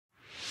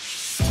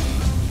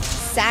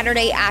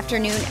Saturday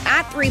afternoon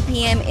at 3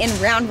 p.m. in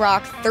Round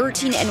Rock.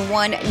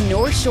 13-1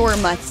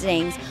 Northshore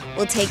Mustangs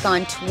will take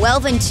on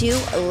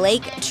 12-2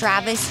 Lake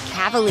Travis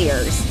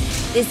Cavaliers.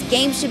 This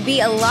game should be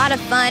a lot of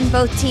fun.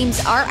 Both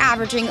teams are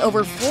averaging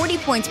over 40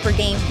 points per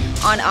game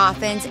on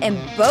offense, and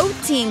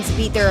both teams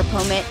beat their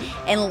opponent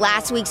in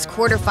last week's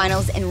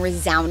quarterfinals in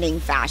resounding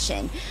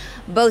fashion.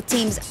 Both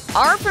teams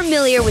are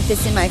familiar with the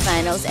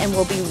semifinals and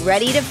will be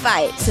ready to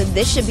fight, so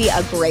this should be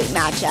a great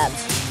matchup.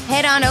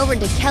 Head on over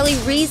to Kelly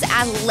Rees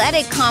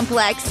Athletic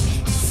Complex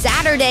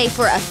Saturday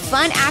for a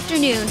fun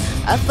afternoon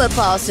of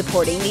football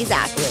supporting these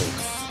athletes.